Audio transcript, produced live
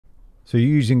So you're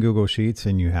using Google Sheets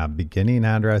and you have beginning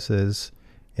addresses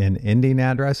and ending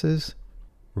addresses.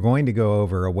 We're going to go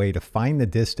over a way to find the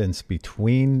distance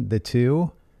between the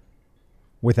two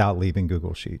without leaving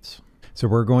Google Sheets. So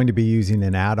we're going to be using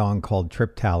an add-on called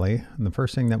TripTally. And the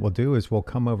first thing that we'll do is we'll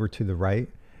come over to the right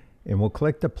and we'll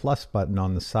click the plus button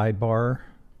on the sidebar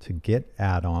to get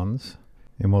add-ons.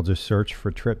 And we'll just search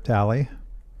for TripTally.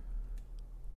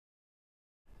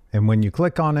 And when you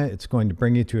click on it, it's going to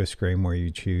bring you to a screen where you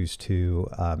choose to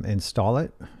install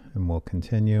it, and we'll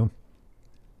continue.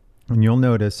 And you'll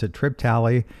notice that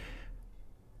TripTally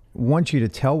wants you to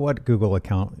tell what Google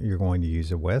account you're going to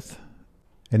use it with.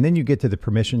 And then you get to the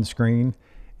permission screen.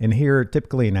 And here,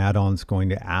 typically an add-on is going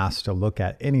to ask to look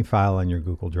at any file on your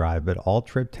Google Drive, but all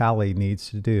TripTally needs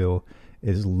to do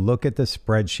is look at the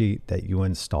spreadsheet that you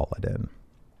install it in.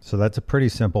 So that's a pretty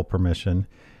simple permission,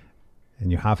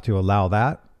 and you have to allow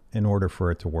that in order for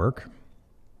it to work.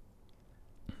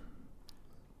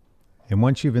 And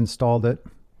once you've installed it,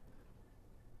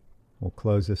 we'll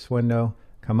close this window,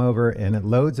 come over, and it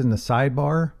loads in the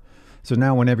sidebar. So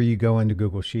now whenever you go into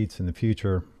Google Sheets in the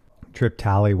future,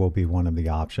 TripTally will be one of the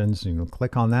options. You can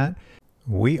click on that.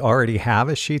 We already have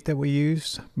a sheet that we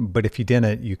use, but if you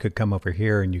didn't, you could come over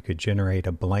here and you could generate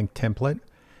a blank template.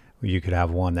 You could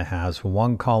have one that has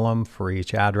one column for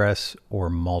each address or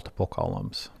multiple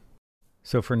columns.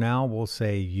 So for now, we'll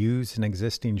say use an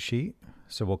existing sheet.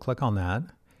 So we'll click on that,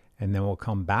 and then we'll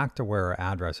come back to where our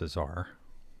addresses are.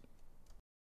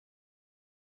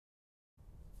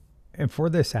 And for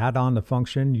this add-on to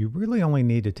function, you really only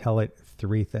need to tell it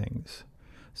 3 things.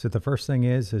 So the first thing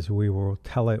is we will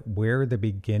tell it where the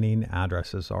beginning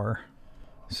addresses are.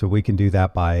 So we can do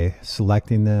that by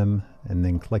selecting them and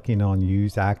then clicking on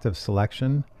use active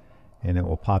selection, and it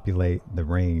will populate the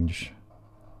range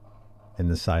in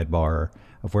the sidebar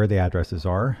of where the addresses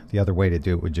are. The other way to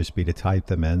do it would just be to type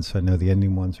them in. So I know the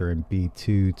ending ones are in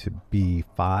B2 to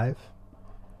B5.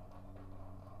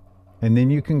 And then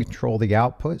you can control the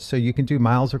output. So you can do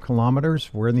miles or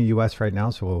kilometers. We're in the US right now,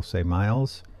 so we'll say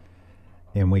miles.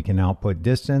 And we can output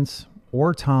distance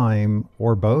or time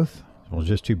or both. We'll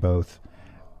just do both.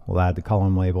 We'll add the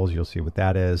column labels. You'll see what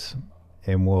that is.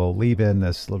 And we'll leave in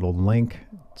this little link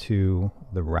to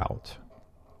the route.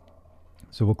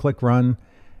 So we'll click run.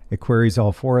 It queries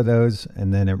all 4 of those,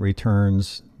 and then it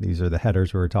returns, these are the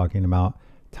headers we were talking about,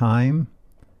 time,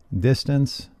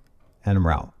 distance, and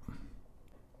route.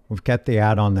 We've kept the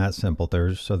add-on that simple,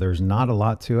 so there's not a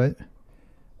lot to it,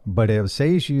 but it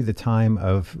saves you the time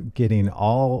of getting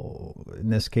all, in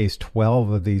this case,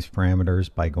 12 of these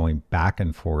parameters by going back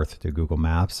and forth to Google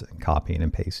Maps and copying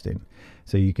and pasting.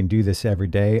 So you can do this every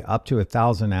day, up to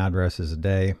 1,000 addresses a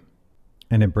day,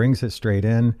 and it brings it straight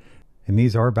in. And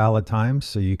these are valid times,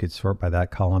 so you could sort by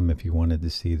that column if you wanted to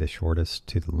see the shortest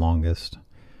to the longest,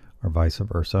 or vice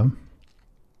versa.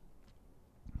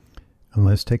 And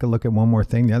let's take a look at one more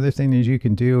thing. The other thing that you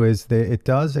can do is that it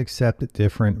does accept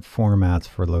different formats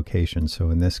for location. So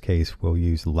in this case, we'll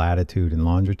use latitude and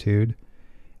longitude,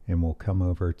 and we'll come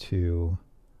over to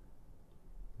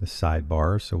the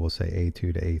sidebar. So we'll say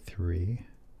A2 to A3.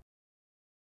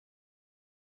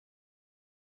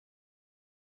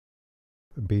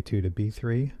 B2 to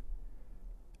B3.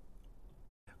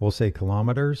 We'll say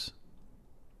kilometers.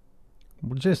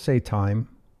 We'll just say time.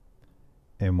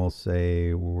 And we'll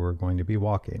say we're going to be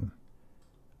walking.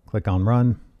 Click on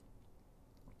run.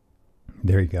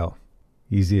 There you go.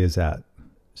 Easy as that.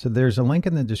 So there's a link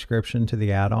in the description to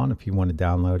the add-on if you want to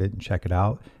download it and check it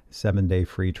out. 7-day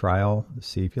free trial to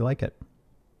see if you like it.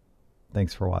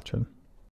 Thanks for watching.